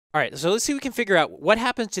All right, so let's see if we can figure out what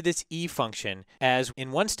happens to this e function as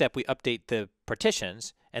in one step we update the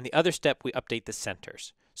partitions and the other step we update the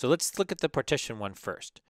centers. So let's look at the partition one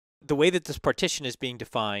first. The way that this partition is being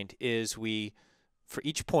defined is we, for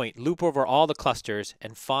each point, loop over all the clusters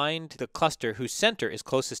and find the cluster whose center is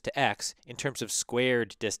closest to x in terms of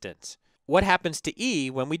squared distance. What happens to e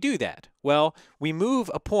when we do that? Well, we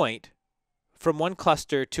move a point from one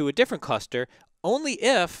cluster to a different cluster only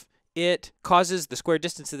if it causes the square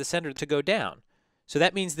distance of the center to go down. So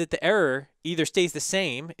that means that the error either stays the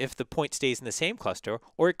same if the point stays in the same cluster,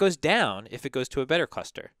 or it goes down if it goes to a better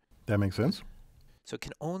cluster. That makes sense. So it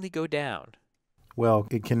can only go down. Well,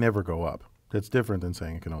 it can never go up. That's different than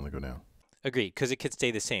saying it can only go down. Agreed, because it could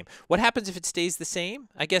stay the same. What happens if it stays the same?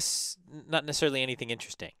 I guess not necessarily anything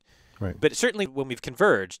interesting. Right. But certainly when we've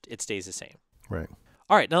converged, it stays the same. Right.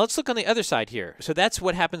 All right, now let's look on the other side here. So that's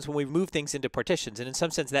what happens when we move things into partitions. And in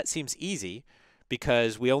some sense, that seems easy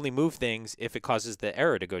because we only move things if it causes the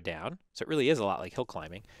error to go down. So it really is a lot like hill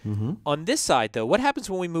climbing. On this side, though, what happens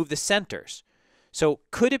when we move the centers? So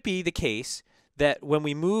could it be the case that when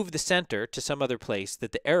we move the center to some other place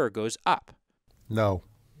that the error goes up? No.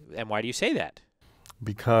 And why do you say that?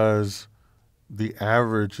 Because the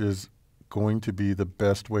average is going to be the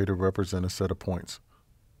best way to represent a set of points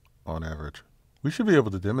on average. We should be able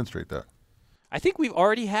to demonstrate that. I think we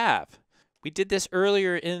already have. We did this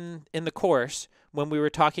earlier in the course when we were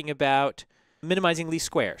talking about minimizing least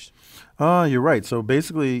squares. You're right. So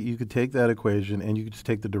basically, you could take that equation and you could just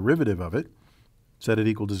take the derivative of it, set it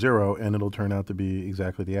equal to 0, and it'll turn out to be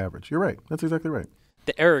exactly the average. You're right. That's exactly right.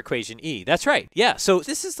 The error equation E. That's right. Yeah. So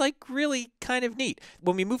this is like really kind of neat.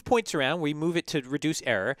 When we move points around, we move it to reduce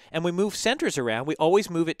error. And we move centers around, we always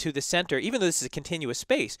move it to the center. Even though this is a continuous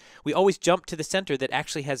space, we always jump to the center that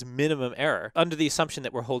actually has minimum error under the assumption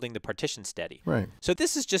that we're holding the partition steady. Right. So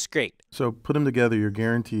this is just great. So put them together, you're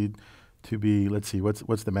guaranteed to be, let's see,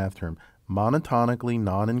 what's the math term? Monotonically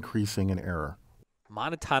non-increasing in error.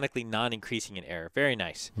 Monotonically non-increasing in error. Very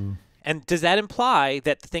nice. And does that imply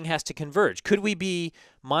that the thing has to converge? Could we be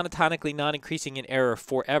monotonically non-increasing in error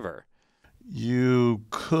forever? You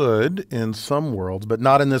could in some worlds, but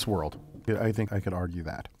not in this world. I think I could argue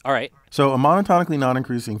that. All right. So a monotonically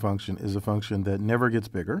non-increasing function is a function that never gets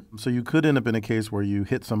bigger. So you could end up in a case where you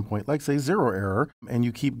hit some point, like say 0 error, and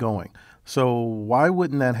you keep going. So why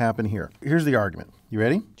wouldn't that happen here? Here's the argument. You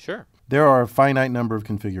ready? Sure. There are a finite number of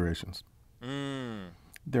configurations.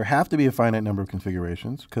 There have to be a finite number of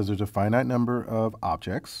configurations because there's a finite number of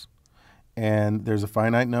objects and there's a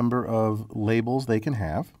finite number of labels they can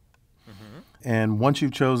have. And once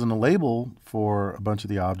you've chosen a label for a bunch of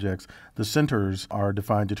the objects, the centers are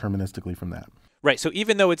defined deterministically from that. Right. So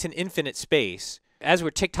even though it's an infinite space, as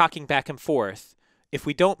we're tick-tocking back and forth, if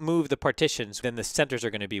we don't move the partitions, then the centers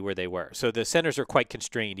are going to be where they were. So the centers are quite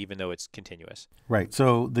constrained even though it's continuous. Right.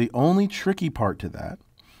 So the only tricky part to that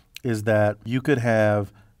is that you could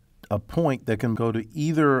have a point that can go to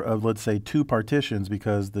either of, let's say, 2 partitions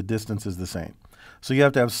because the distance is the same. So you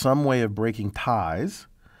have to have some way of breaking ties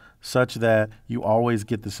such that you always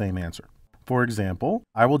get the same answer. For example,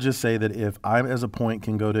 I will just say that if I as a point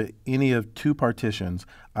can go to any of 2 partitions,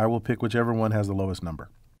 I will pick whichever one has the lowest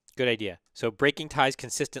number. Good idea. So breaking ties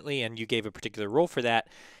consistently, and you gave a particular rule for that,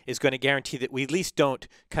 is going to guarantee that we at least don't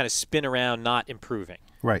kind of spin around not improving.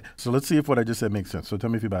 Right. So let's see if what I just said makes sense. So tell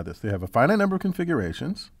me if you buy this. They have a finite number of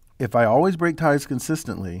configurations. If I always break ties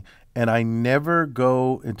consistently and I never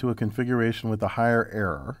go into a configuration with a higher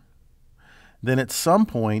error, then at some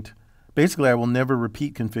point, basically I will never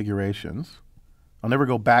repeat configurations. I'll never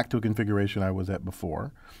go back to a configuration I was at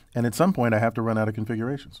before. And at some point I have to run out of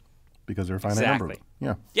configurations because there are a finite number of them.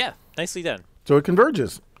 Yeah. Yeah, nicely done. So it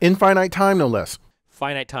converges in finite time, no less.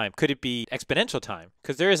 Finite time. Could it be exponential time?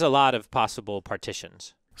 Because there is a lot of possible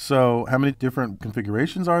partitions. So how many different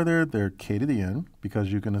configurations are there? They're k to the n,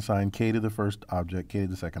 because you can assign k to the first object, k to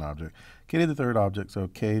the second object, k to the third object. So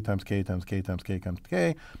k times k times k times k times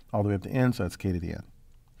k, all the way up to n, so that's k to the n.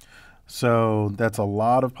 So that's a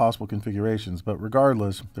lot of possible configurations, but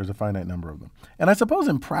regardless, there's a finite number of them. And I suppose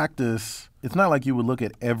in practice, it's not like you would look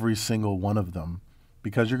at every single one of them,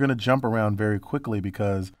 because you're going to jump around very quickly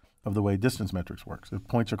because of the way distance metrics works. If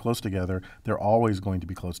points are close together, they're always going to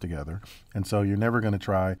be close together. And so you're never going to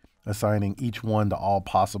try assigning each one to all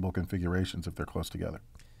possible configurations if they're close together.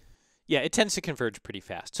 Yeah, it tends to converge pretty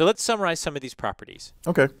fast. So let's summarize some of these properties.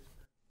 Okay.